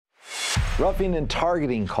roughing and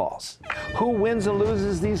targeting calls. Who wins and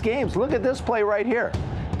loses these games? Look at this play right here.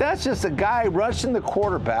 That's just a guy rushing the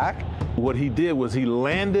quarterback. What he did was he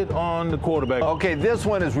landed on the quarterback. Okay, this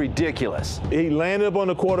one is ridiculous. He landed up on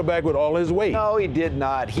the quarterback with all his weight. No, he did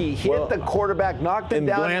not. He hit the quarterback, knocked him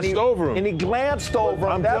down, glanced over him. And he glanced over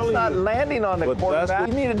him. I'm That's telling not you, landing on the quarterback.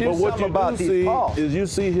 You need to do something about these calls. Is you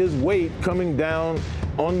see his weight coming down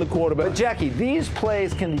on the quarterback. But Jackie, these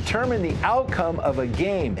plays can determine the outcome of a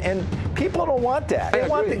game, and people don't want that. They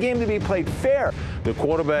want the game to be played fair. The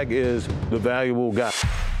quarterback is the valuable guy.